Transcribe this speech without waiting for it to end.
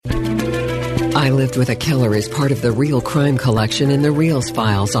I Lived with a Killer is part of the Real Crime Collection in the Reels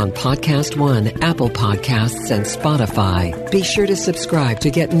Files on Podcast One, Apple Podcasts, and Spotify. Be sure to subscribe to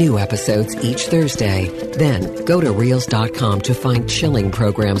get new episodes each Thursday. Then go to Reels.com to find chilling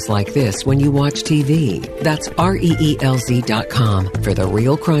programs like this when you watch TV. That's REELZ.com for the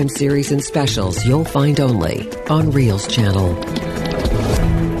real crime series and specials you'll find only on Reels Channel.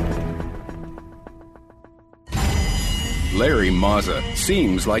 Larry Mazza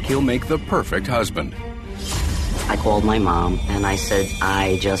seems like he'll make the perfect husband. I called my mom and I said,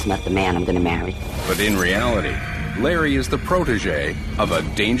 I just met the man I'm going to marry. But in reality, Larry is the protege of a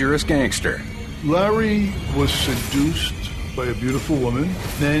dangerous gangster. Larry was seduced by a beautiful woman,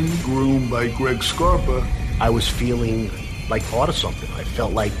 then groomed by Greg Scarpa. I was feeling like part of something. I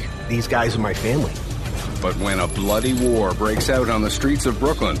felt like these guys are my family. But when a bloody war breaks out on the streets of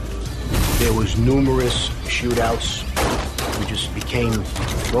Brooklyn, there was numerous shootouts. We just became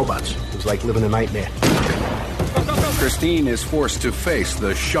robots. It was like living a nightmare. Christine is forced to face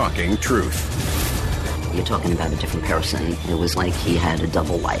the shocking truth. You're talking about a different person. It was like he had a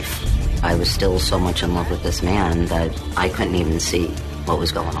double life. I was still so much in love with this man that I couldn't even see what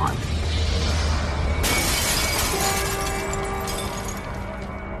was going on.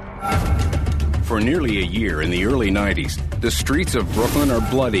 For nearly a year in the early 90s, the streets of Brooklyn are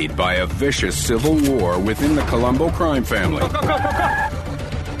bloodied by a vicious civil war within the Colombo crime family.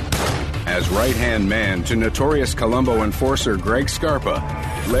 As right-hand man to notorious Colombo enforcer Greg Scarpa,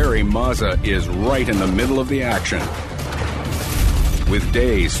 Larry Mazza is right in the middle of the action. With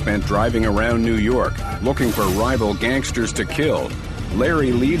days spent driving around New York, looking for rival gangsters to kill,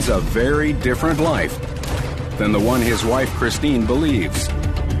 Larry leads a very different life than the one his wife Christine believes.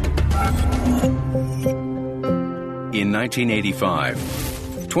 In 1985,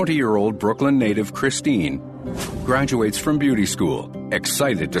 20-year-old Brooklyn native Christine graduates from beauty school,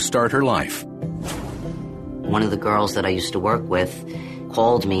 excited to start her life. One of the girls that I used to work with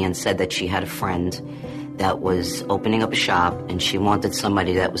called me and said that she had a friend that was opening up a shop and she wanted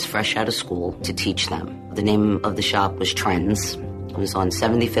somebody that was fresh out of school to teach them. The name of the shop was Trends. It was on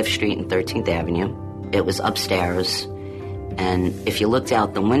 75th Street and 13th Avenue. It was upstairs, and if you looked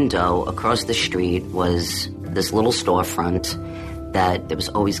out the window, across the street was this little storefront that there was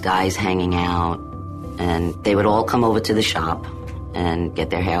always guys hanging out, and they would all come over to the shop and get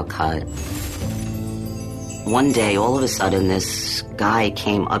their hair cut. One day, all of a sudden, this guy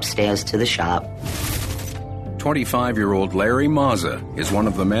came upstairs to the shop. 25-year-old Larry Mazza is one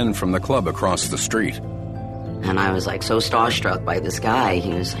of the men from the club across the street. And I was like so starstruck by this guy.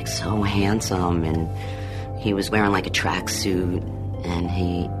 He was like so handsome, and he was wearing like a tracksuit, and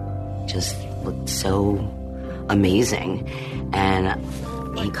he just looked so amazing. And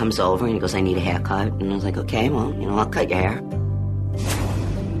he comes over and he goes, I need a haircut. And I was like, okay, well, I'll cut your hair.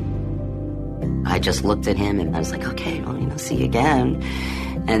 I just looked at him and I was like, okay, well, see you again.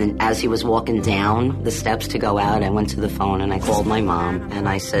 And then as he was walking down the steps to go out, I went to the phone and I called my mom and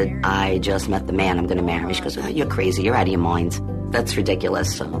I said, I just met the man I'm going to marry. She goes, oh, you're crazy. You're out of your mind. That's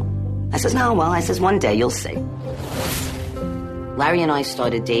ridiculous. So I says, no, well, I says, one day you'll see. Larry and I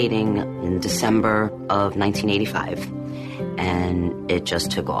started dating in December of 1985, and it just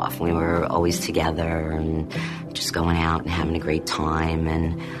took off. We were always together and just going out and having a great time,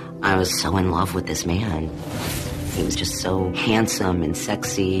 and I was so in love with this man. He was just so handsome and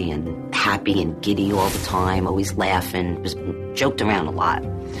sexy and happy and giddy all the time, always laughing, just joked around a lot.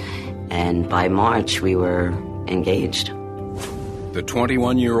 And by March, we were engaged. The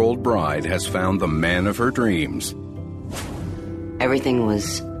 21-year-old bride has found the man of her dreams. Everything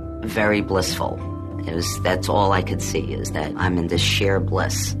was very blissful. That's all I could see, is that I'm in this sheer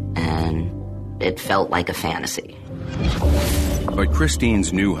bliss, and it felt like a fantasy. But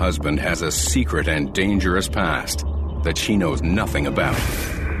Christine's new husband has a secret and dangerous past that she knows nothing about.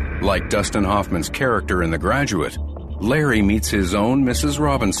 Like Dustin Hoffman's character in The Graduate, Larry meets his own Mrs.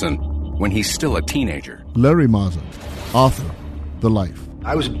 Robinson when he's still a teenager. Larry Mazza, author, The Life.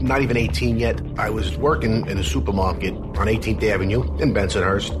 I was not even 18 yet. I was working in a supermarket on 18th Avenue in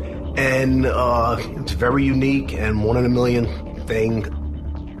Bensonhurst. And it's very unique and one in a million thing.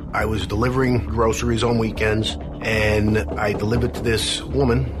 I was delivering groceries on weekends, and I delivered to this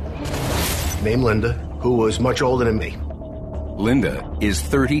woman named Linda, who was much older than me. Linda is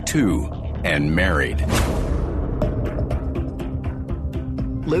 32 and married.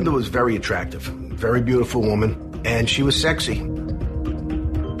 Linda was very attractive, very beautiful woman, and she was sexy.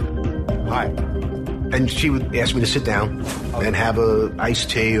 Hi. And she would ask me to sit down and have a iced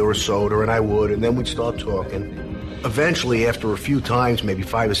tea or a soda, and I would, and then we'd start talking. Eventually, after a few times, maybe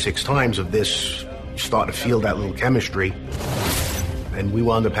 5 or 6 times of this, starting to feel that little chemistry, and we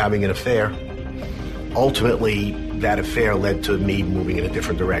wound up having an affair. Ultimately, that affair led to me moving in a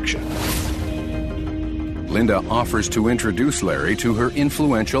different direction. Linda offers to introduce Larry to her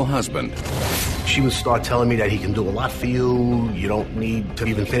influential husband. She would start telling me that he can do a lot for you. You don't need to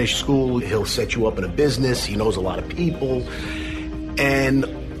even finish school. He'll set you up in a business. He knows a lot of people. And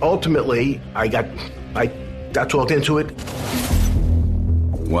ultimately, I got talked into it.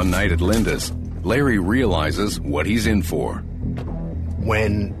 One night at Linda's, Larry realizes what he's in for.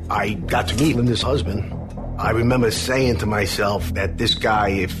 When I got to meet Linda's husband, I remember saying to myself that this guy,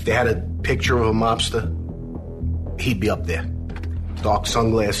 if they had a picture of a mobster, he'd be up there. Dark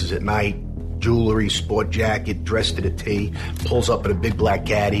sunglasses at night, jewelry, sport jacket, dressed to the T, pulls up in a big black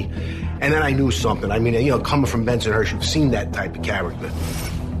caddy. And then I knew something. I mean, coming from Bensonhurst, you've seen that type of character.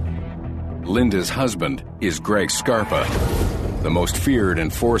 Linda's husband is Greg Scarpa, the most feared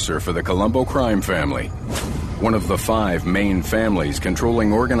enforcer for the Colombo crime family, one of the 5 main families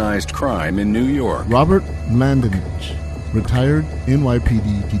controlling organized crime in New York. Robert Blandenich, retired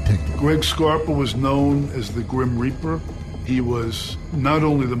NYPD detective. Greg Scarpa was known as the Grim Reaper. He was not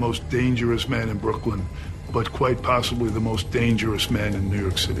only the most dangerous man in Brooklyn, but quite possibly the most dangerous man in New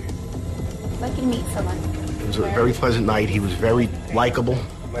York City. I'd like you to meet someone. It was a very pleasant night. He was very likable.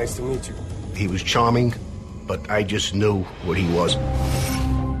 Nice to meet you. He was charming, but I just knew what he was.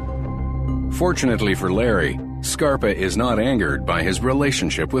 Fortunately for Larry, Scarpa is not angered by his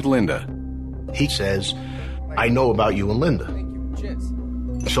relationship with Linda. He says, I know about you and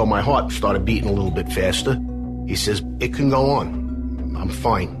Linda. So my heart started beating a little bit faster. He says, it can go on. I'm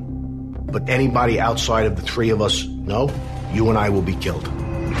fine. But anybody outside of the 3 of us, no, you and I will be killed.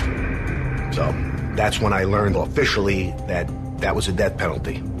 So that's when I learned officially that was a death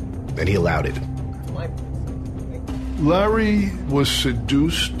penalty, and he allowed it. Larry was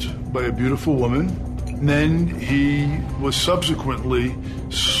seduced by a beautiful woman. Then he was subsequently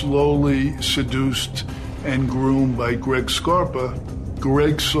slowly seduced and groomed by Greg Scarpa.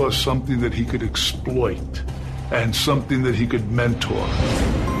 Greg saw something that he could exploit and something that he could mentor.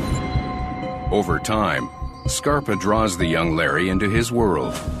 Over time, Scarpa draws the young Larry into his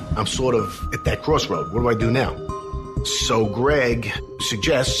world. I'm sort of at that crossroad. What do I do now? So Greg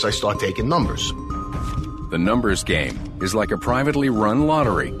suggests I start taking numbers. The numbers game is like a privately run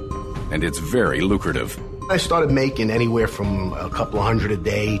lottery, and it's very lucrative. I started making anywhere from a couple of hundred a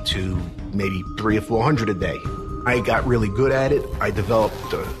day to maybe 300 or 400 a day. I got really good at it. I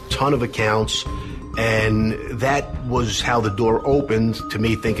developed a ton of accounts, and that was how the door opened to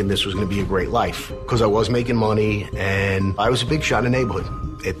me thinking this was going to be a great life, because I was making money, and I was a big shot in the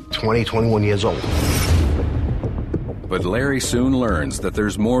neighborhood at 20, 21 years old. But Larry soon learns that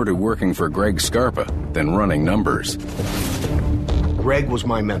there's more to working for Greg Scarpa than running numbers. Greg was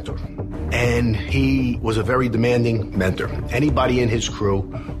my mentor, and he was a very demanding mentor. Anybody in his crew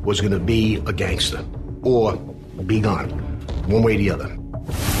was going to be a gangster or be gone, one way or the other.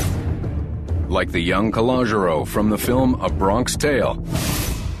 Like the young Calogero from the film A Bronx Tale,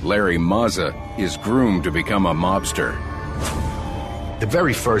 Larry Mazza is groomed to become a mobster. The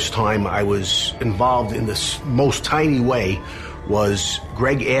very first time I was involved in this most tiny way was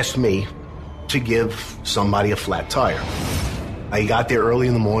Greg asked me to give somebody a flat tire. I got there early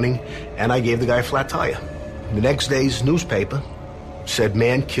in the morning, and I gave the guy a flat tire. The next day's newspaper said,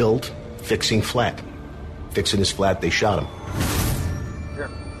 man killed fixing flat. Fixing his flat, they shot him.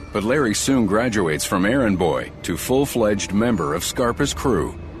 But Larry soon graduates from errand boy to full-fledged member of Scarpa's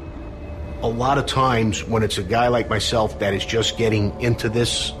crew. A lot of times when it's a guy like myself that is just getting into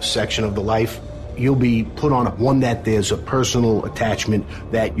this section of the life, you'll be put on one that there's a personal attachment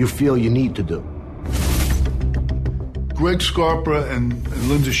that you feel you need to do. Greg Scarpa and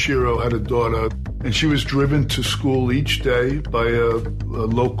Linda Shiro had a daughter, and she was driven to school each day by a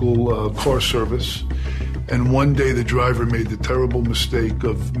local car service. And one day the driver made the terrible mistake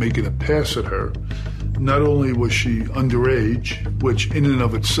of making a pass at her. Not only was she underage, which in and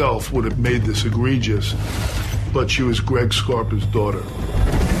of itself would have made this egregious, but she was Greg Scarpa's daughter.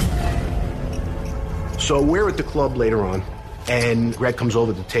 So we're at the club later on, and Greg comes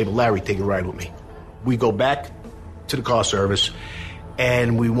over to the table. Larry, take a ride with me. We go back to the car service,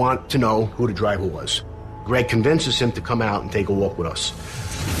 and we want to know who the driver was. Greg convinces him to come out and take a walk with us.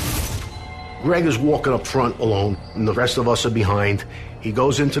 Greg is walking up front alone, and the rest of us are behind. He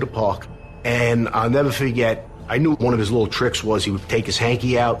goes into the park, and I'll never forget, I knew one of his little tricks was he would take his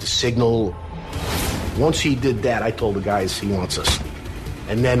hanky out to signal. Once he did that, I told the guys he wants us.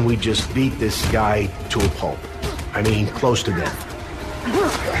 And then we just beat this guy to a pulp. I mean, close to death.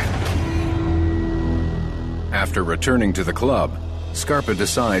 After returning to the club, Scarpa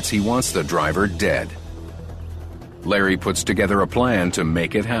decides he wants the driver dead. Larry puts together a plan to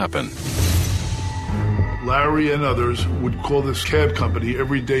make it happen. Larry and others would call this cab company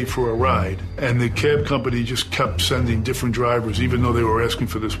every day for a ride, and the cab company just kept sending different drivers, even though they were asking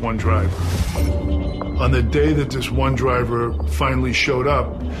for this one driver. On the day that this one driver finally showed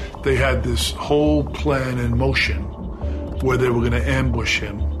up, they had this whole plan in motion where they were going to ambush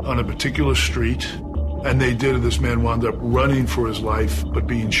him on a particular street, and they did. This man wound up running for his life, but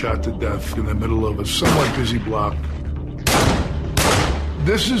being shot to death in the middle of a somewhat busy block.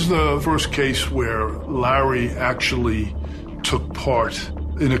 This is the first case where Larry actually took part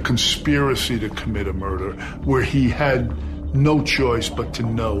in a conspiracy to commit a murder, where he had no choice but to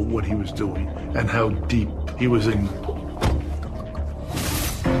know what he was doing and how deep he was in.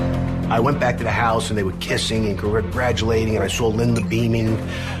 I went back to the house and they were kissing and congratulating, and I saw Linda beaming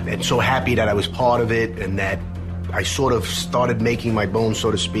and so happy that I was part of it and that I sort of started making my bones,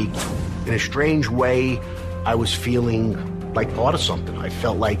 so to speak. In a strange way, I was feeling like part of something. I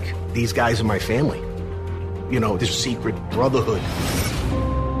felt like these guys are my family. You know, this secret brotherhood.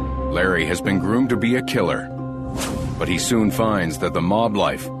 Larry has been groomed to be a killer, but he soon finds that the mob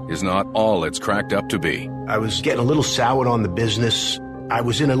life is not all it's cracked up to be. I was getting a little soured on the business. I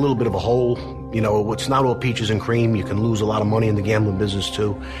was in a little bit of a hole. You know, it's not all peaches and cream. You can lose a lot of money in the gambling business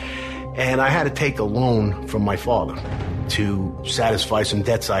too. And I had to take a loan from my father to satisfy some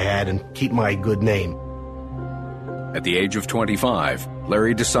debts I had and keep my good name. At the age of 25,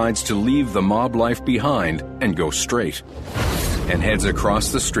 Larry decides to leave the mob life behind and go straight, and heads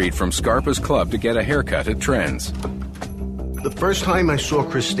across the street from Scarpa's club to get a haircut at Trends. The first time I saw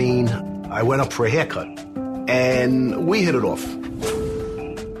Christine, I went up for a haircut, and we hit it off.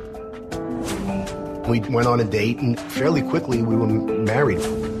 We went on a date, and fairly quickly we were married.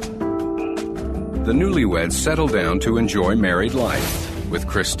 The newlyweds settle down to enjoy married life, with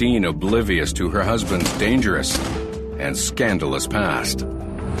Christine oblivious to her husband's dangerous and scandalous past.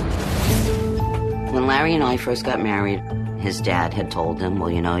 When Larry and I first got married, his dad had told him,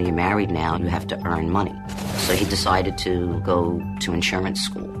 well, you know, you're married now, you have to earn money. So he decided to go to insurance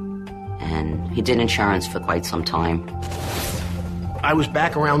school. And he did insurance for quite some time. I was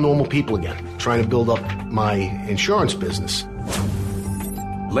back around normal people again, trying to build up my insurance business.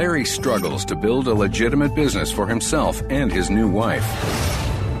 Larry struggles to build a legitimate business for himself and his new wife.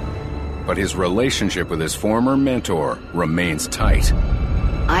 But his relationship with his former mentor remains tight.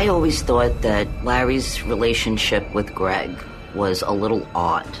 I always thought that Larry's relationship with Greg was a little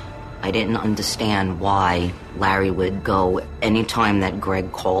odd. I didn't understand why Larry would go anytime that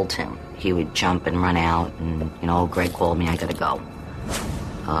Greg called him. He would jump and run out and, you know, Greg called me, I gotta go.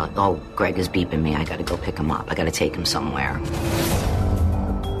 Greg is beeping me, I gotta go pick him up, I gotta take him somewhere.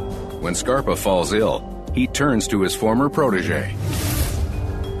 When Scarpa falls ill, he turns to his former protege.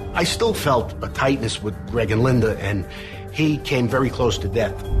 I still felt a tightness with Greg and Linda, and he came very close to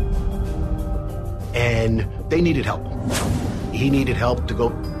death. And they needed help. He needed help to go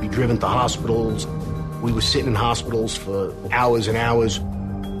be driven to hospitals. We were sitting in hospitals for hours and hours.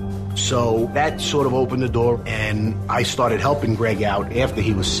 So that sort of opened the door, and I started helping Greg out after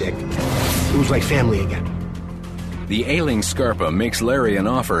he was sick. It was like family again. The ailing Scarpa makes Larry an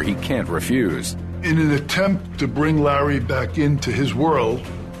offer he can't refuse. In an attempt to bring Larry back into his world,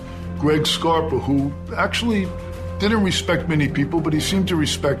 Greg Scarpa, who actually didn't respect many people, but he seemed to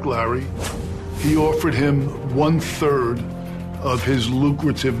respect Larry, he offered him 1/3 of his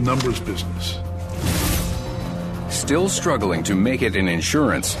lucrative numbers business. Still struggling to make it in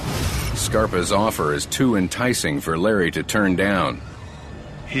insurance, Scarpa's offer is too enticing for Larry to turn down.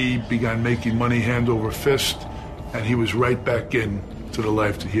 He began making money hand over fist, and he was right back in to the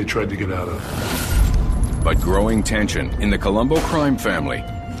life that he had tried to get out of. But growing tension in the Colombo crime family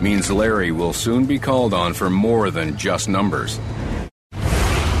means Larry will soon be called on for more than just numbers.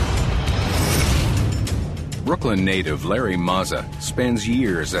 Brooklyn native Larry Mazza spends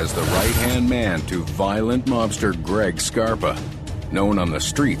years as the right-hand man to violent mobster Greg Scarpa, known on the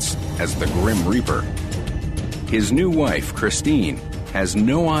streets as the Grim Reaper. His new wife, Christine, has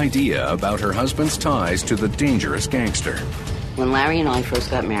no idea about her husband's ties to the dangerous gangster. When Larry and I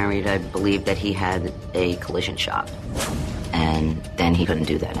first got married, I believed that he had a collision shop. And then he couldn't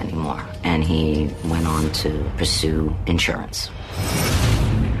do that anymore. And he went on to pursue insurance.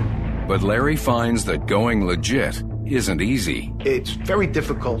 But Larry finds that going legit isn't easy. It's very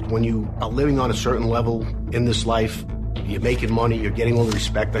difficult when you are living on a certain level in this life. You're making money, you're getting all the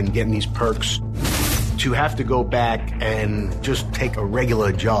respect and getting these perks. To have to go back and just take a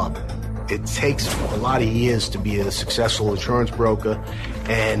regular job. It takes a lot of years to be a successful insurance broker,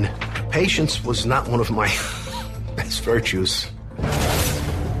 and patience was not one of my best virtues.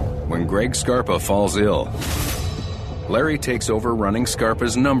 When Greg Scarpa falls ill, Larry takes over running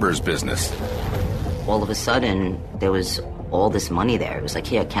Scarpa's numbers business. all of a sudden, there was all this money there. It was like,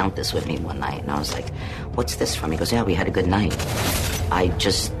 here, count this with me one night. And I was like, what's this from? He goes, yeah, we had a good night. I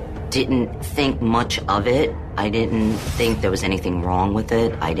just didn't think much of it. I didn't think there was anything wrong with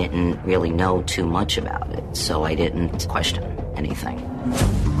it. I didn't really know too much about it, so I didn't question anything.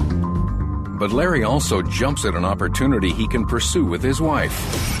 But Larry also jumps at an opportunity he can pursue with his wife.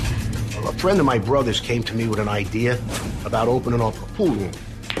 A friend of my brother's came to me with an idea about opening up a pool room.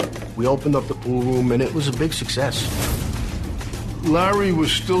 We opened up the pool room, and it was a big success. Larry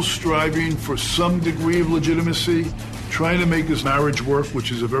was still striving for some degree of legitimacy, trying to make his marriage work,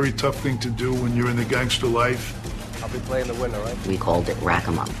 which is a very tough thing to do when you're in the gangster life. I'll be playing the winner, right? We called it Rack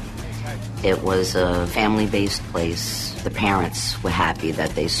 'em Up. It was a family-based place. The parents were happy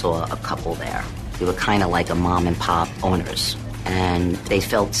that they saw a couple there. They were kind of like a mom and pop owners, and they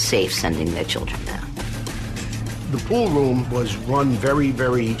felt safe sending their children there. The pool room was run very,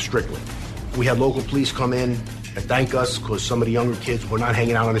 very strictly. We had local police come in and thank us because some of the younger kids were not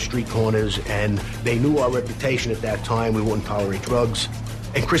hanging out on the street corners, and they knew our reputation at that time. We wouldn't tolerate drugs.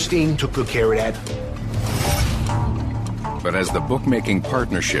 And Christine took good care of that. But as the bookmaking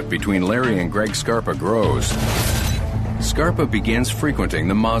partnership between Larry and Greg Scarpa grows, Scarpa begins frequenting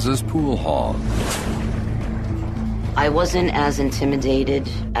the Mazza's pool hall. I wasn't as intimidated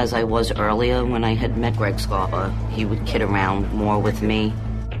as I was earlier when I had met Greg Scarpa. He would kid around more with me.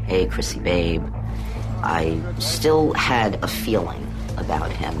 Hey, Chrissy babe. I still had a feeling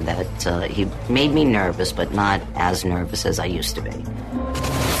about him that he made me nervous, but not as nervous as I used to be.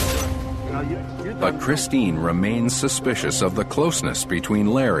 But Christine remains suspicious of the closeness between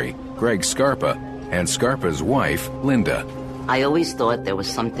Larry, Greg Scarpa, and Scarpa's wife, Linda. I always thought there was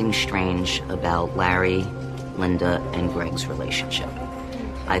something strange about Larry, Linda, and Greg's relationship.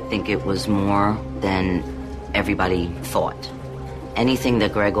 I think it was more than everybody thought. Anything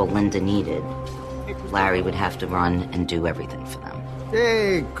that Greg or Linda needed, Larry would have to run and do everything for them.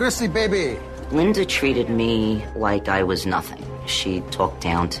 Hey, Chrissy, baby. Linda treated me like I was nothing. She talked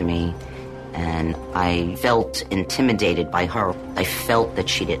down to me, and I felt intimidated by her. I felt that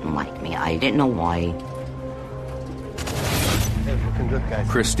she didn't like me. I didn't know why.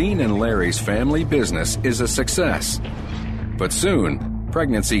 Christine and Larry's family business is a success. But soon,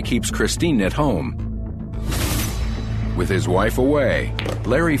 pregnancy keeps Christine at home. With his wife away,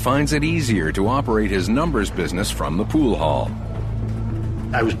 Larry finds it easier to operate his numbers business from the pool hall.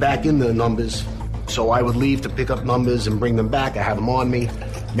 I was back in the numbers, so I would leave to pick up numbers and bring them back. I have them on me,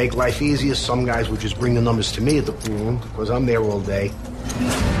 make life easier. Some guys would just bring the numbers to me at the pool room because I'm there all day.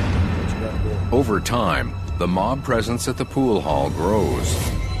 Over time, the mob presence at the pool hall grows.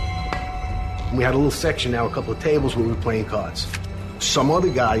 We had a little section now, a couple of tables where we were playing cards. Some other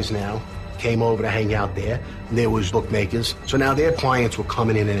guys now came over to hang out there. There was bookmakers, so now their clients were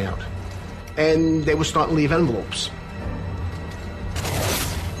coming in and out. And they were starting to leave envelopes.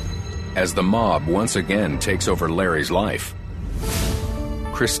 As the mob once again takes over Larry's life,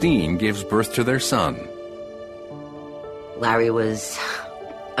 Christine gives birth to their son. Larry was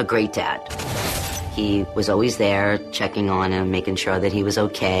a great dad. He was always there, checking on him, making sure that he was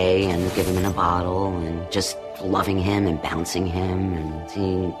okay, and giving him a bottle, and just loving him and bouncing him, and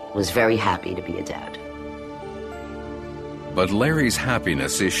he was very happy to be a dad. But Larry's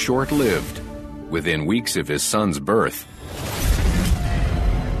happiness is short-lived. Within weeks of his son's birth,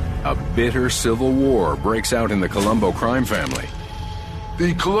 a bitter civil war breaks out in the Colombo crime family.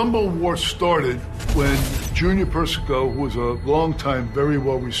 The Colombo War started when Junior Persico, who was a long-time, very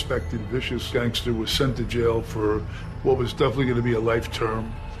well-respected, vicious gangster, was sent to jail for what was definitely going to be a life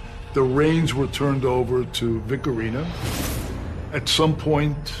term. The reins were turned over to Vic Arena. At some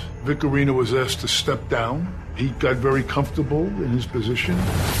point, Vic Arena was asked to step down. He got very comfortable in his position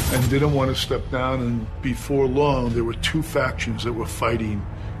and didn't want to step down, and before long, there were two factions that were fighting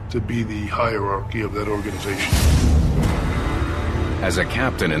to be the hierarchy of that organization. As a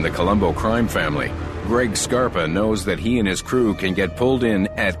captain in the Colombo crime family, Greg Scarpa knows that he and his crew can get pulled in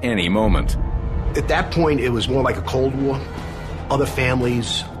at any moment. At that point, it was more like a Cold War. Other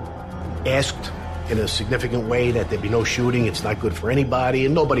families asked in a significant way that there be no shooting, it's not good for anybody,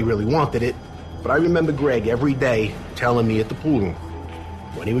 and nobody really wanted it. But I remember Greg every day telling me at the pool room,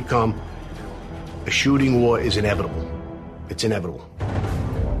 when he would come, a shooting war is inevitable. It's inevitable.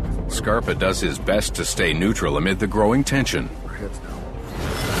 Scarpa does his best to stay neutral amid the growing tension.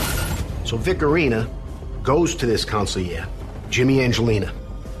 So Vic Arena goes to this consigliere, Jimmy Angelina,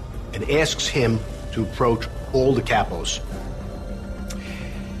 and asks him to approach all the capos.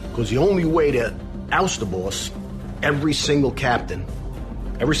 Because the only way to oust the boss, every single captain,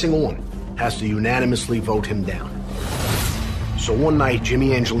 every single one, has to unanimously vote him down. So one night,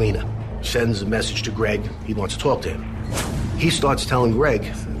 Jimmy Angelina sends a message to Greg. He wants to talk to him. He starts telling Greg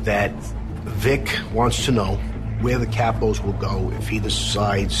that Vic wants to know where the Capos will go if he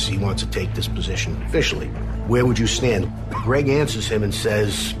decides he wants to take this position officially. Where would you stand? Greg answers him and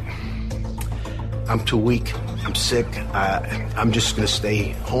says, I'm too weak. I'm sick. I'm just going to stay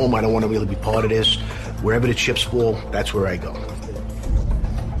home. I don't want to really be part of this. Wherever the chips fall, that's where I go.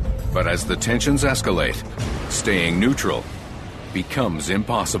 But as the tensions escalate, staying neutral becomes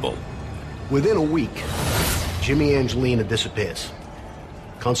impossible. Within a week, Jimmy Angelina disappears.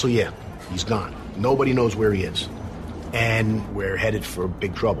 Consigliere, he's gone. Nobody knows where he is. And we're headed for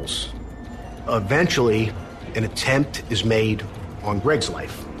big troubles. Eventually, an attempt is made on Greg's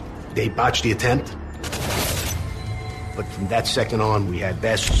life. They botched the attempt. But from that second on, we had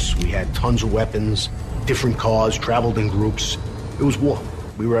vests, we had tons of weapons, different cars, traveled in groups. It was war.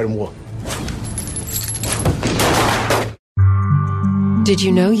 We were in war. Did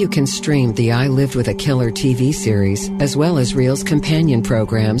you know you can stream the I Lived with a Killer TV series, as well as Reel's companion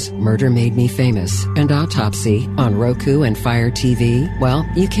programs, Murder Made Me Famous and Autopsy, on Roku and Fire TV? Well,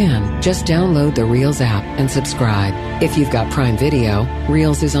 you can. Just download the Reel's app and subscribe. If you've got Prime Video,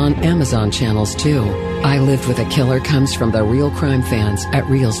 Reel's is on Amazon channels too. I Lived with a Killer comes from the real crime fans at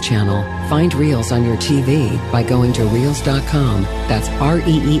Reel's channel. Find Reel's on your TV by going to Reelz.com. That's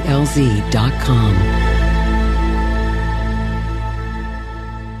REELZ.com.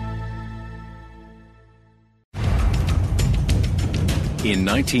 In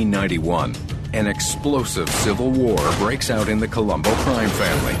 1991, an explosive civil war breaks out in the Colombo crime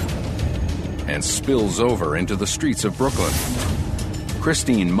family and spills over into the streets of Brooklyn.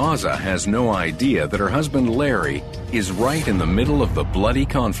 Christine Mazza has no idea that her husband Larry is right in the middle of the bloody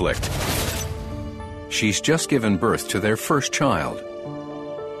conflict. She's just given birth to their first child.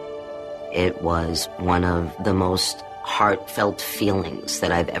 It was one of the most heartfelt feelings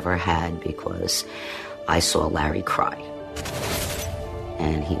that I've ever had because I saw Larry cry.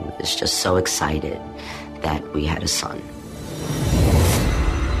 And he was just so excited that we had a son.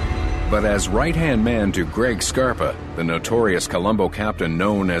 But as right-hand man to Greg Scarpa, the notorious Colombo captain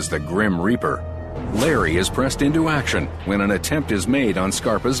known as the Grim Reaper, Larry is pressed into action when an attempt is made on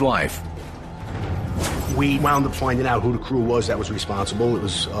Scarpa's life. We wound up finding out who the crew was that was responsible. It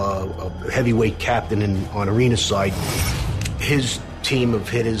was a heavyweight captain on Arena's side. His team of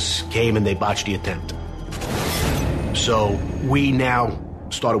hitters came and they botched the attempt. So we now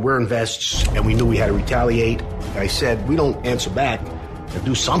started wearing vests, and we knew we had to retaliate. I said, we don't answer back and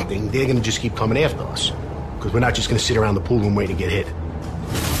do something, they're going to just keep coming after us, because we're not just going to sit around the pool room waiting to get hit.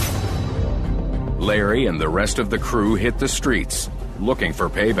 Larry and the rest of the crew hit the streets, looking for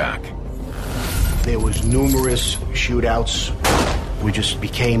payback. There was numerous shootouts. We just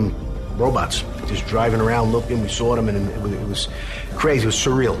became robots, just driving around looking. We saw them, and it was crazy. It was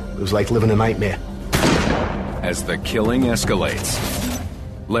surreal. It was like living a nightmare. As the killing escalates,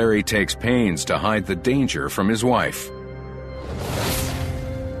 Larry takes pains to hide the danger from his wife.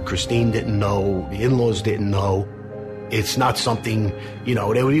 Christine didn't know, the in-laws didn't know. It's not something,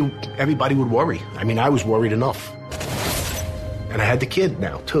 everybody would worry. I mean, I was worried enough. And I had the kid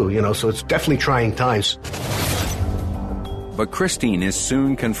now, too, so it's definitely trying times. But Christine is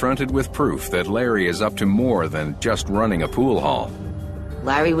soon confronted with proof that Larry is up to more than just running a pool hall.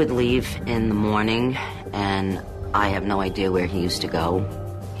 Larry would leave in the morning, and I have no idea where he used to go.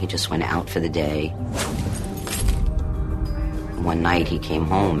 He just went out for the day. One night he came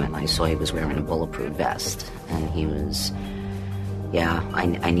home and I saw he was wearing a bulletproof vest. And he was,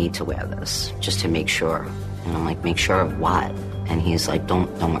 I need to wear this just to make sure. And I'm like, make sure of what? And he's like,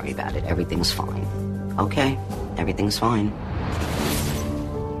 don't worry about it. Everything's fine. Okay, everything's fine.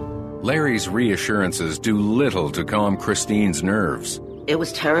 Larry's reassurances do little to calm Christine's nerves. It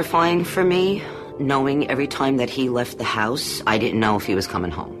was terrifying for me. Knowing every time that he left the house, I didn't know if he was coming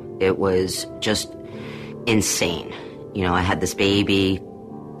home. It was just insane. I had this baby,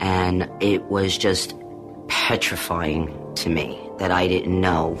 and it was just petrifying to me that I didn't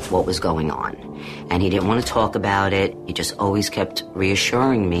know what was going on. And he didn't want to talk about it. He just always kept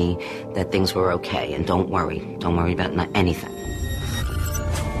reassuring me that things were okay, and don't worry about anything.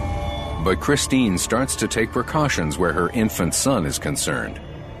 But Christine starts to take precautions where her infant son is concerned.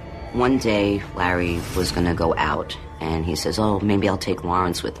 One day, Larry was going to go out, and he says, maybe I'll take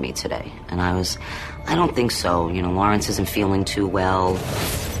Lawrence with me today. And I don't think so. Lawrence isn't feeling too well.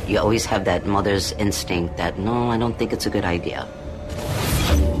 You always have that mother's instinct that, no, I don't think it's a good idea.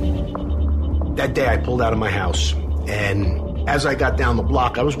 That day, I pulled out of my house, and as I got down the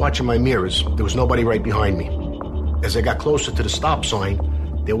block, I was watching my mirrors. There was nobody right behind me. As I got closer to the stop sign,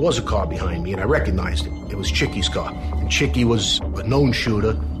 there was a car behind me, and I recognized it. It was Chicky's car. And Chicky was a known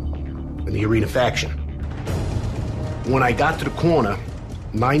shooter. in the arena faction. When I got to the corner,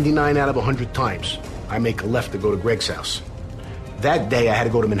 99 out of 100 times, I make a left to go to Greg's house. That day, I had to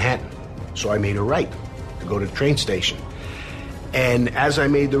go to Manhattan, so I made a right to go to the train station. And as I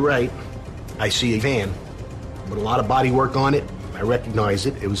made the right, I see a van with a lot of body work on it. I recognize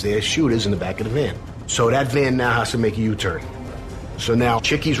it. It was their shooters in the back of the van. So that van now has to make a U-turn. So now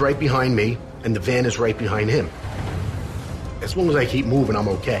Chickie's right behind me, and the van is right behind him. As long as I keep moving, I'm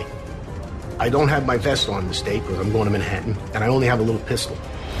okay. I don't have my vest on this day because I'm going to Manhattan, and I only have a little pistol.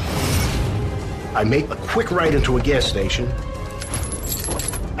 I make a quick right into a gas station.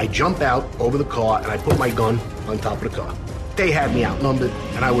 I jump out over the car, and I put my gun on top of the car. They had me outnumbered,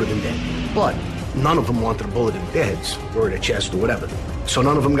 and I would have been dead. But none of them wanted a bullet in their heads or in their chest or whatever. So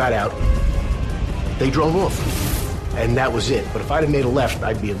none of them got out. They drove off, and that was it. But if I'd have made a left,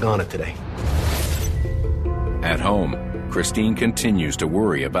 I'd be a goner today. At home, Christine continues to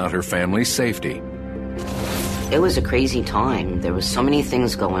worry about her family's safety. It was a crazy time. There was so many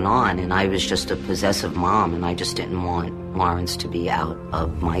things going on, and I was just a possessive mom, and I just didn't want Lawrence to be out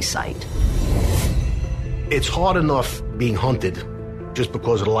of my sight. It's hard enough being hunted just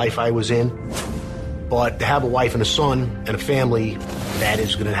because of the life I was in, but to have a wife and a son and a family that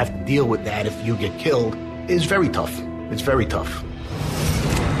is going to have to deal with that if you get killed is very tough. It's very tough.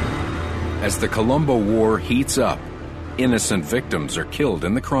 As the Colombo War heats up, innocent victims are killed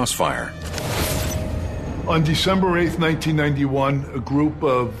in the crossfire. On December 8th, 1991, a group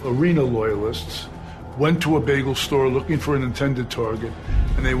of arena loyalists went to a bagel store looking for an intended target,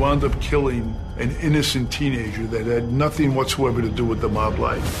 and they wound up killing an innocent teenager that had nothing whatsoever to do with the mob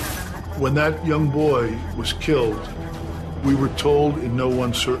life. When that young boy was killed, we were told in no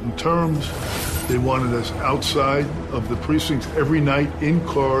uncertain terms they wanted us outside of the precincts every night in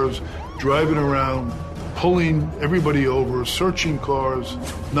cars, driving around, pulling everybody over, searching cars,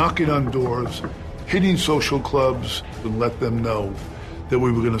 knocking on doors, hitting social clubs, and let them know that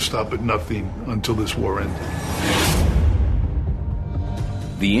we were going to stop at nothing until this war ended.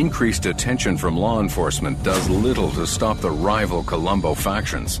 The increased attention from law enforcement does little to stop the rival Colombo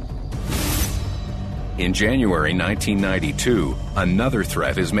factions. In January 1992, another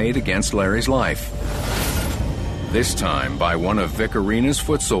threat is made against Larry's life. This time by one of Vic Arena's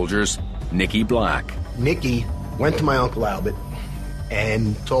foot soldiers, Nicky Black. Nicky went to my Uncle Albert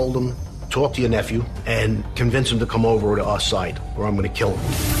and told him, talk to your nephew and convince him to come over to our side or I'm going to kill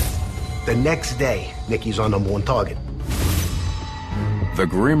him. The next day, Nicky's our number one target. The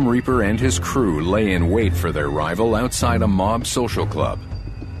Grim Reaper and his crew lay in wait for their rival outside a mob social club.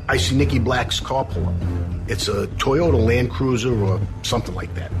 I see Nicky Black's car pull up. It's a Toyota Land Cruiser or something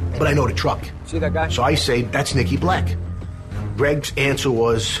like that. But I know the truck. See that guy? So I say, that's Nicky Black. Greg's answer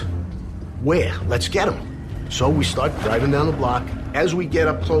was, where? Let's get him. So we start driving down the block. As we get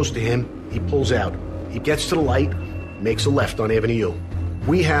up close to him, he pulls out. He gets to the light, makes a left on Avenue U.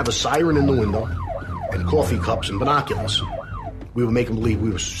 We have a siren in the window and coffee cups and binoculars. We would make him believe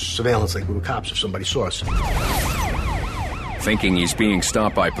we were surveillance, like we were cops if somebody saw us. Thinking he's being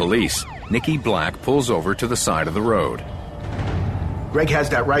stopped by police, Nicky Black pulls over to the side of the road. Greg has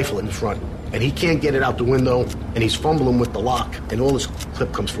that rifle in the front, and he can't get it out the window, and he's fumbling with the lock, and all his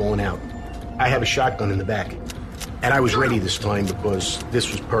clip comes falling out. I have a shotgun in the back, and I was ready this time because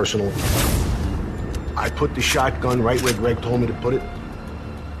this was personal. I put the shotgun right where Greg told me to put it,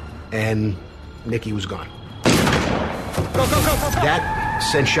 and Nicky was gone. Go, go, go, go, go. That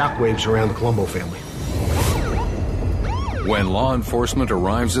sent shockwaves around the Colombo family. When law enforcement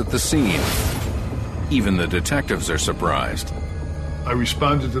arrives at the scene, even the detectives are surprised. I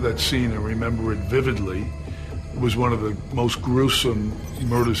responded to that scene and remember it vividly. It was one of the most gruesome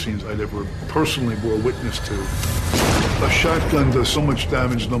murder scenes I'd ever personally bore witness to. A shotgun does so much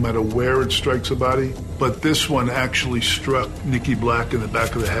damage no matter where it strikes a body, but this one actually struck Nicky Black in the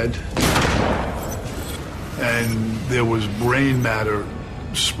back of the head. And there was brain matter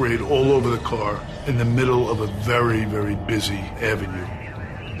sprayed all over the car in the middle of a very, very busy avenue.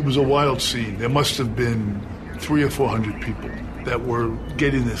 It was a wild scene. There must have been 300 or 400 people that were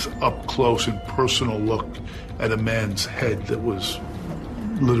getting this up close and personal look at a man's head that was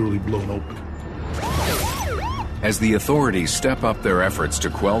literally blown open. As the authorities step up their efforts to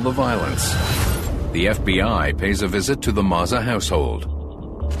quell the violence, the FBI pays a visit to the Maza household.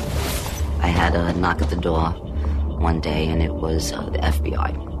 I had a knock at the door one day, and it was the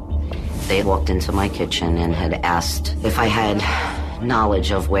FBI. They had walked into my kitchen and had asked if I had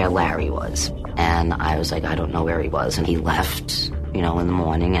knowledge of where Larry was. And I was like, I don't know where he was. And he left, in the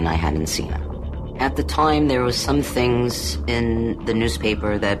morning, and I hadn't seen him. At the time, there was some things in the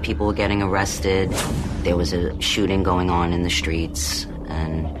newspaper that people were getting arrested. There was a shooting going on in the streets.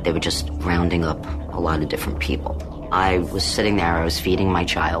 and they were just rounding up a lot of different people. I was sitting there, I was feeding my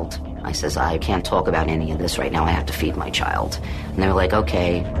child. I says, I can't talk about any of this right now, I have to feed my child. And they were like,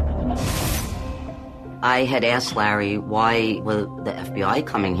 okay. I had asked Larry, why were the FBI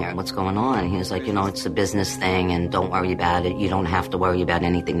coming here? What's going on? He was like, it's a business thing and don't worry about it. You don't have to worry about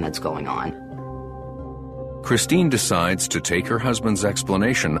anything that's going on. Christine decides to take her husband's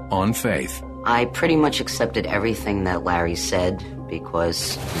explanation on faith. I pretty much accepted everything that Larry said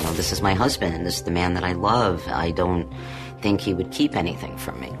because, this is my husband and this is the man that I love. I don't think he would keep anything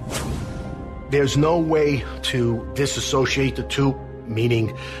from me. There's no way to disassociate the two,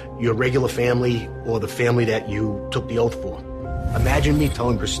 meaning your regular family or the family that you took the oath for. Imagine me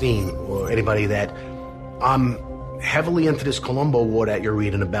telling Christine or anybody that I'm heavily into this Colombo war that you're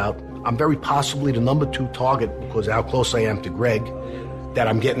reading about. I'm very possibly the number 2 target because of how close I am to Greg, that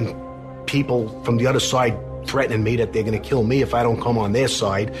I'm getting people from the other side threatening me that they're going to kill me if I don't come on their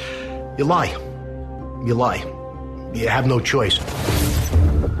side. You lie. You lie. You have no choice.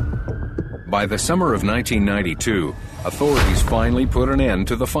 By the summer of 1992, authorities finally put an end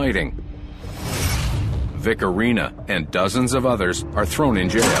to the fighting. Vic Arena and dozens of others are thrown in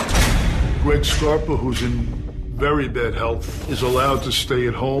jail. Greg Scarpa, who's in very bad health, is allowed to stay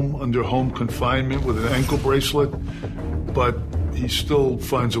at home under home confinement with an ankle bracelet, but he still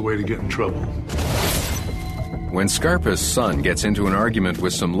finds a way to get in trouble. When Scarpa's son gets into an argument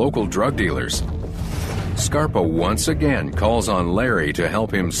with some local drug dealers, Scarpa once again calls on Larry to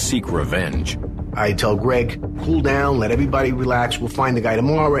help him seek revenge. I tell Greg, cool down, let everybody relax, we'll find the guy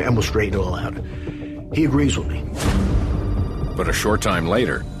tomorrow and we'll straighten it all out. He agrees with me. But a short time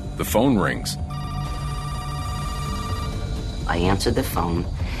later, the phone rings. I answered the phone,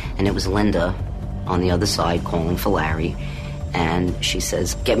 and it was Linda on the other side calling for Larry. And she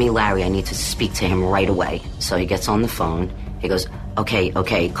says, get me Larry, I need to speak to him right away. So he gets on the phone. He goes,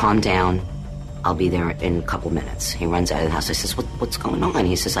 okay, calm down. I'll be there in a couple minutes. He runs out of the house. I says, what's going on?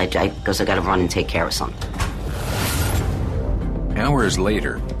 He says, I got to run and take care of something. Hours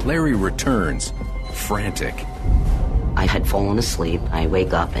later, Larry returns, frantic. I had fallen asleep. I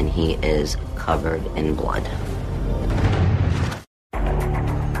wake up, and he is covered in blood.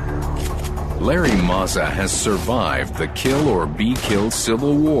 Larry Mazza has survived the kill or be killed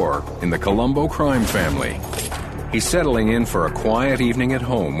civil war in the Colombo crime family. He's settling in for a quiet evening at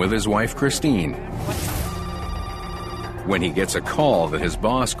home with his wife, Christine, when he gets a call that his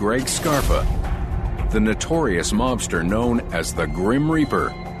boss, Greg Scarpa, the notorious mobster known as the Grim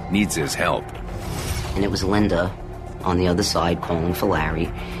Reaper, needs his help. And it was Linda on the other side calling for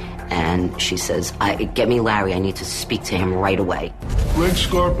Larry. And she says, get me Larry, I need to speak to him right away. Greg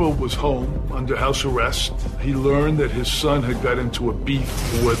Scarpa was home under house arrest. He learned that his son had got into a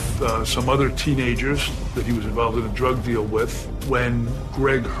beef with some other teenagers that he was involved in a drug deal with. When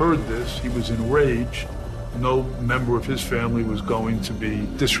Greg heard this, he was enraged. No member of his family was going to be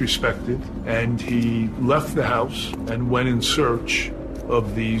disrespected. And he left the house and went in search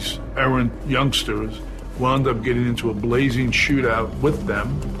of these errant youngsters, wound up getting into a blazing shootout with them.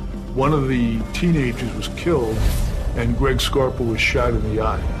 One of the teenagers was killed, and Greg Scarpa was shot in the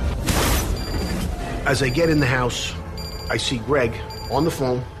eye. As I get in the house, I see Greg on the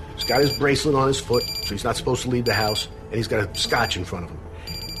phone. He's got his bracelet on his foot, so he's not supposed to leave the house, and he's got a scotch in front of him.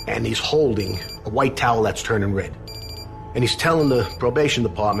 And he's holding a white towel that's turning red. And he's telling the probation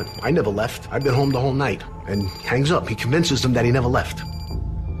department, I never left. I've been home the whole night. And hangs up. He convinces them that he never left.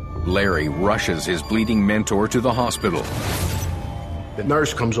 Larry rushes his bleeding mentor to the hospital. The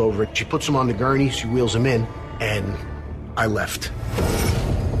nurse comes over, she puts him on the gurney, she wheels him in, and I left.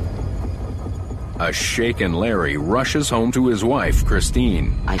 A shaken Larry rushes home to his wife,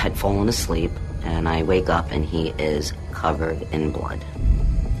 Christine. I had fallen asleep, and I wake up, and he is covered in blood.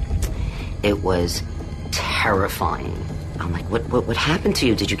 It was terrifying. I'm like, what happened to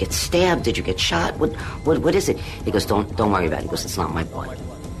you? Did you get stabbed? Did you get shot? What is it? He goes, don't worry about it. He goes, it's not my blood.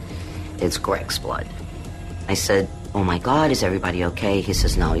 It's Greg's blood. I said, oh my God, is everybody okay? He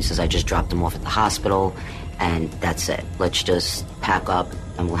says, no. He says, I just dropped him off at the hospital, and that's it. Let's just pack up,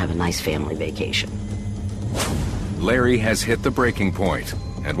 and we'll have a nice family vacation. Larry has hit the breaking point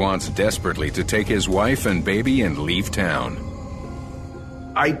and wants desperately to take his wife and baby and leave town.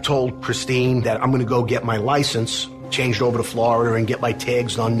 I told Christine that I'm going to go get my license, changed over to Florida, and get my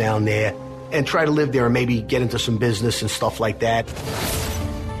tags done down there, and try to live there and maybe get into some business and stuff like that.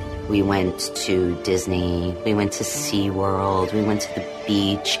 We went to Disney, we went to SeaWorld, we went to the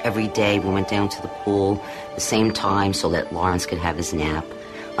beach every day. We went down to the pool at the same time so that Lawrence could have his nap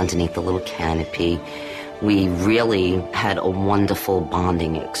underneath the little canopy. We really had a wonderful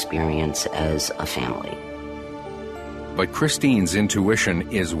bonding experience as a family. But Christine's intuition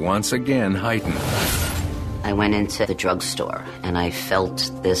is once again heightened. I went into the drugstore and I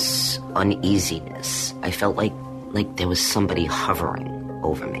felt this uneasiness. I felt like there was somebody hovering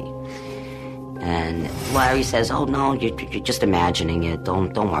over me. And Larry says, "Oh no, you're just imagining it.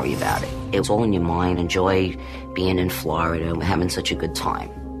 Don't worry about it. It's all in your mind. Enjoy being in Florida and having such a good time."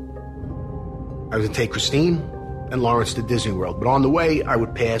 I was going to take Christine and Lawrence to Disney World, but on the way, I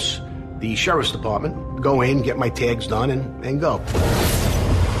would pass the sheriff's department, go in, get my tags done, and go.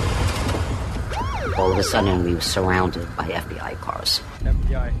 All of a sudden, we were surrounded by FBI cars.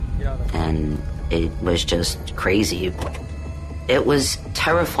 FBI, yeah. And it was just crazy. It was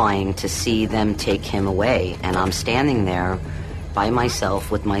terrifying to see them take him away, and I'm standing there by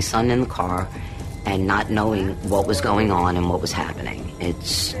myself with my son in the car and not knowing what was going on and what was happening.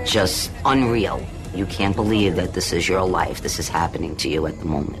 It's just unreal. You can't believe that this is your life. This is happening to you at the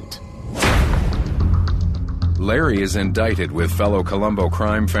moment. Larry is indicted with fellow Colombo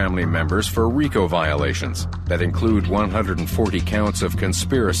crime family members for RICO violations that include 140 counts of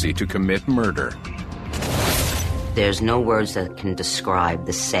conspiracy to commit murder. There's no words that can describe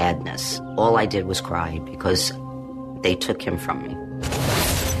the sadness. All I did was cry because they took him from me.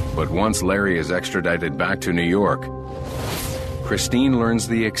 But once Larry is extradited back to New York, Christine learns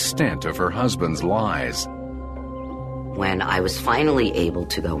the extent of her husband's lies. When I was finally able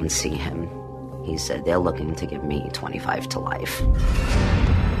to go and see him, he said, "They're looking to give me 25 to life."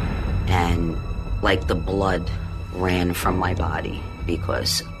 And like the blood ran from my body,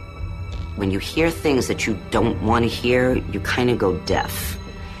 because when you hear things that you don't want to hear, you kind of go deaf.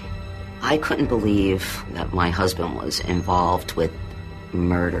 I couldn't believe that my husband was involved with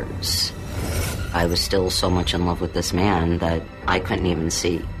murders. I was still so much in love with this man that I couldn't even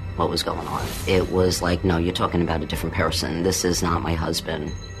see what was going on. It was like, no, you're talking about a different person. This is not my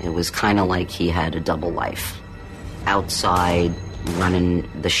husband. It was kind of like he had a double life. Outside, running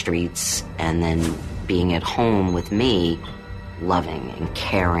the streets, and then being at home with me, loving and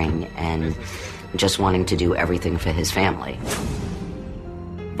caring and just wanting to do everything for his family.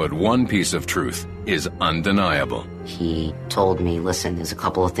 But one piece of truth is undeniable. He told me, "Listen, there's a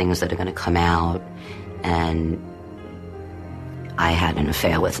couple of things that are going to come out, and I had an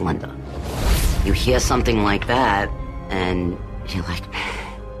affair with Linda." You hear something like that, and you're like,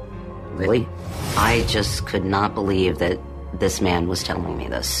 really? I just could not believe that this man was telling me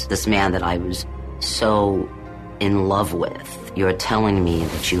this. This man that I was so in love with. You're telling me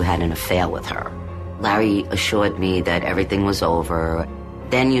that you had an affair with her. Larry assured me that everything was over.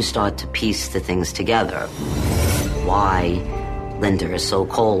 Then you start to piece the things together. Why Linda is so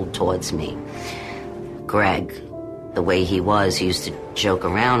cold towards me. Greg, the way he used to joke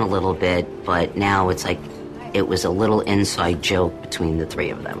around a little bit, but now it's like it was a little inside joke between the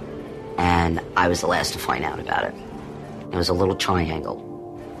three of them. And I was the last to find out about it. It was a little triangle.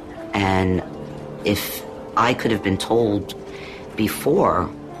 And if I could have been told before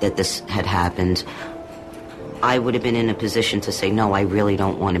that this had happened, I would have been in a position to say, no, I really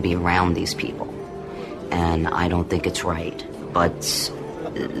don't want to be around these people. And I don't think it's right. But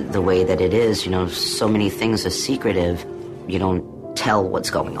the way that it is, so many things are secretive. You don't tell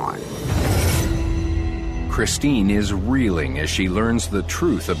what's going on. Christine is reeling as she learns the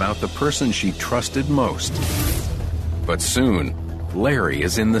truth about the person she trusted most. But soon, Larry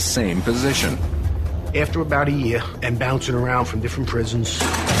is in the same position. After about a year and bouncing around from different prisons,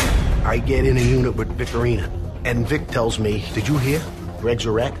 I get in a unit with Vic Arena. And Vic tells me, "Did you hear? Greg's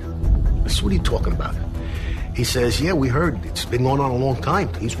a wreck?" I said, "What are you talking about?" He says, "Yeah, we heard. It's been going on a long time.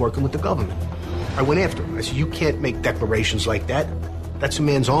 He's working with the government." I went after him. I said, "You can't make declarations like that. That's a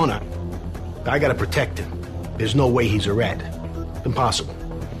man's honor. I got to protect him. There's no way he's a rat. Impossible."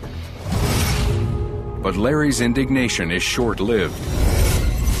 But Larry's indignation is short-lived.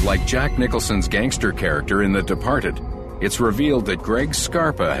 Like Jack Nicholson's gangster character in The Departed, it's revealed that Greg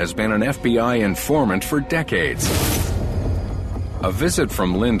Scarpa has been an FBI informant for decades. A visit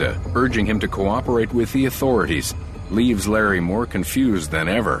from Linda, urging him to cooperate with the authorities, leaves Larry more confused than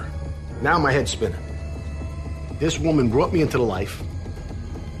ever. Now my head's spinning. This woman brought me into the life.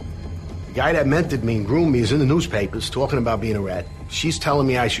 The guy that mentored me and groomed me is in the newspapers talking about being a rat. She's telling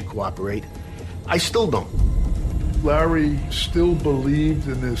me I should cooperate. I still don't. Larry still believed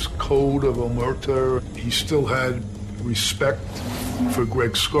in this code of omerta. He still had respect for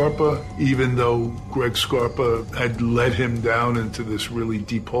Greg Scarpa, even though Greg Scarpa had led him down into this really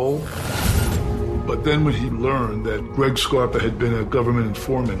deep hole. But then when he learned that Greg Scarpa had been a government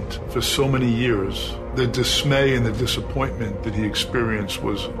informant for so many years, the dismay and the disappointment that he experienced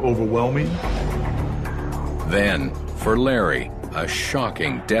was overwhelming. Then, for Larry, a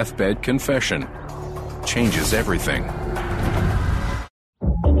shocking deathbed confession changes everything.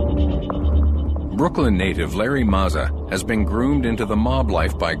 Brooklyn native Larry Mazza has been groomed into the mob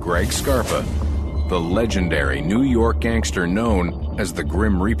life by Greg Scarpa, the legendary New York gangster known as the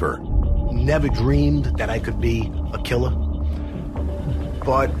Grim Reaper. Never dreamed that I could be a killer,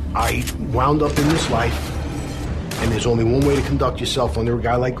 but I wound up in this life, and there's only one way to conduct yourself under a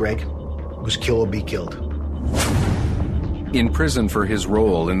guy like Greg, was kill or be killed. In prison for his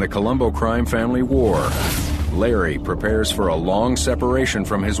role in the Colombo crime family war, Larry prepares for a long separation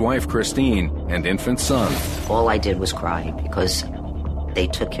from his wife Christine and infant son. All I did was cry because they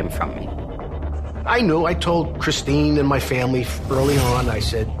took him from me. I knew. I told Christine and my family early on, I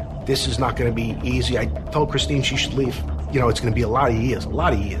said, this is not going to be easy. I told Christine she should leave. You know, it's going to be a lot of years.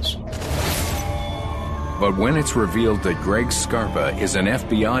 But when it's revealed that Greg Scarpa is an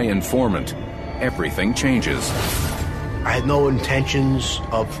FBI informant, everything changes. I had no intentions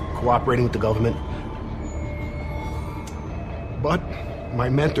of cooperating with the government, but my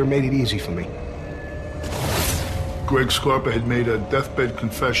mentor made it easy for me. Greg Scarpa had made a deathbed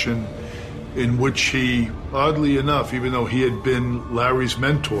confession in which he, oddly enough, even though he had been Larry's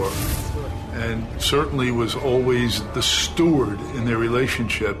mentor and certainly was always the steward in their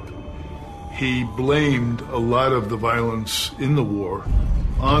relationship, he blamed a lot of the violence in the war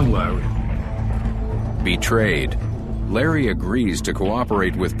on Larry. Betrayed, Larry agrees to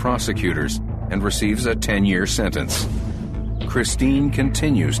cooperate with prosecutors and receives a 10-year sentence. Christine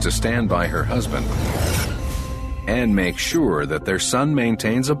continues to stand by her husband and make sure that their son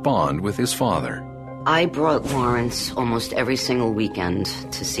maintains a bond with his father. I brought Lawrence almost every single weekend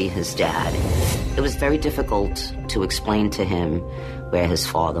to see his dad. It was very difficult to explain to him where his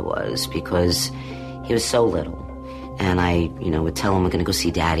father was because he was so little. And I, would tell him we're going to go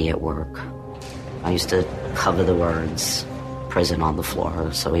see Daddy at work. I used to cover the words prison on the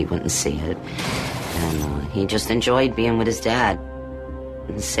floor so he wouldn't see it. And he just enjoyed being with his dad.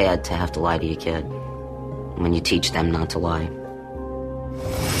 It's sad to have to lie to your kid when you teach them not to lie.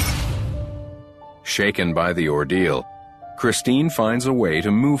 Shaken by the ordeal, Christine finds a way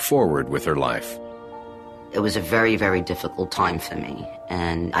to move forward with her life. It was a very, very difficult time for me,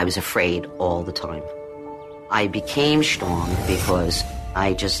 and I was afraid all the time. I became strong because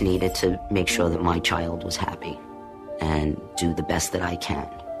I just needed to make sure that my child was happy and do the best that I can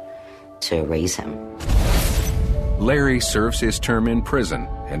to raise him. Larry serves his term in prison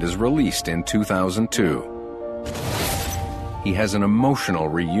and is released in 2002. He has an emotional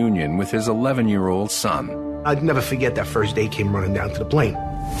reunion with his 11-year-old son. I'd never forget that first day he came running down to the plane.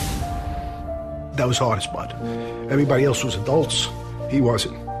 That was hard as mud. Everybody else was adults. He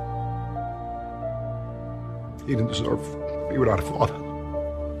wasn't. He didn't deserve to be without a father.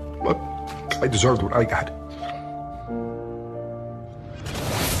 But I deserved what I got.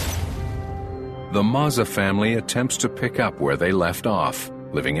 The Mazza family attempts to pick up where they left off,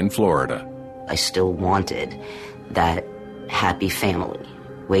 living in Florida. I still wanted that happy family,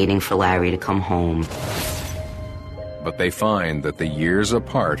 waiting for Larry to come home. But they find that the years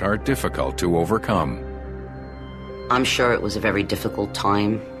apart are difficult to overcome. I'm sure it was a very difficult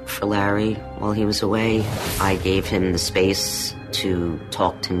time for Larry while he was away. I gave him the space to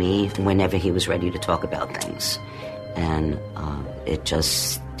talk to me whenever he was ready to talk about things. And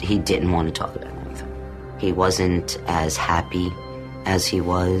he didn't want to talk about anything. He wasn't as happy as he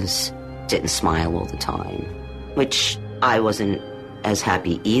was, didn't smile all the time, which I wasn't as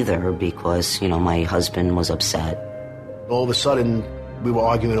happy either because, my husband was upset. All of a sudden, we were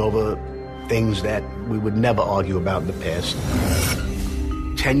arguing over things that we would never argue about in the past.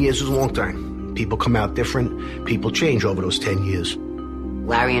 10 years is a long time. People come out different. People change over those 10 years.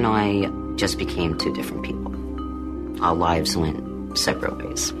 Larry and I just became two different people. Our lives went separate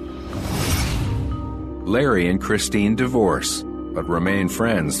ways. Larry and Christine divorce, but remain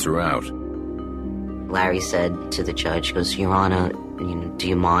friends throughout. Larry said to the judge, he goes, Your Honor, do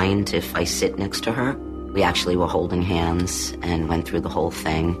you mind if I sit next to her? We actually were holding hands and went through the whole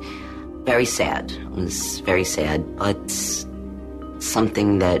thing. Very sad. It was very sad, but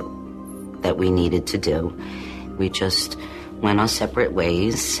something that we needed to do. We just went our separate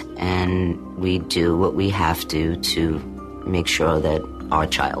ways, and we do what we have to make sure that our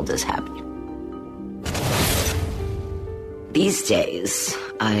child is happy. These days,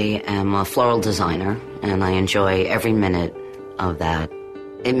 I am a floral designer, and I enjoy every minute of that.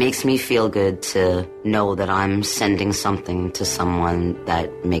 It makes me feel good to know that I'm sending something to someone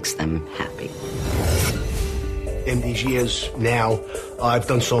that makes them happy. In these years now, I've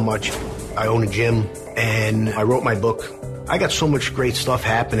done so much. I own a gym, and I wrote my book. I got so much great stuff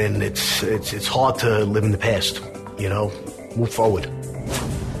happening, it's hard to live in the past, move forward.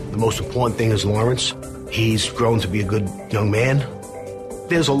 The most important thing is Lawrence. He's grown to be a good young man,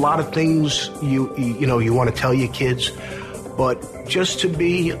 there's a lot of things you want to tell your kids, but just to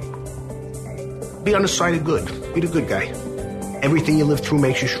be on the side of good. Be the good guy. Everything you live through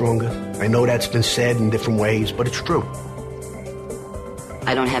makes you stronger. I know that's been said in different ways, but it's true.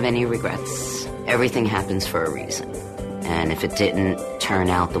 I don't have any regrets. Everything happens for a reason. And if it didn't turn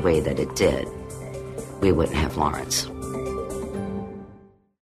out the way that it did, we wouldn't have Lawrence.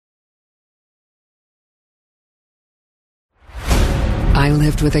 I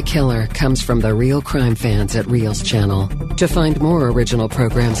Lived with a Killer comes from the real crime fans at Reelz Channel. To find more original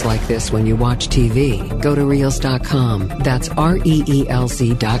programs like this when you watch TV, go to Reelz.com. That's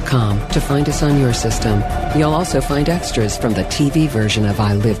REELZ.com to find us on your system. You'll also find extras from the TV version of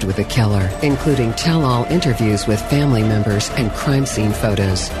I Lived with a Killer, including tell-all interviews with family members and crime scene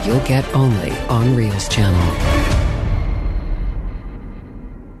photos you'll get only on Reelz Channel.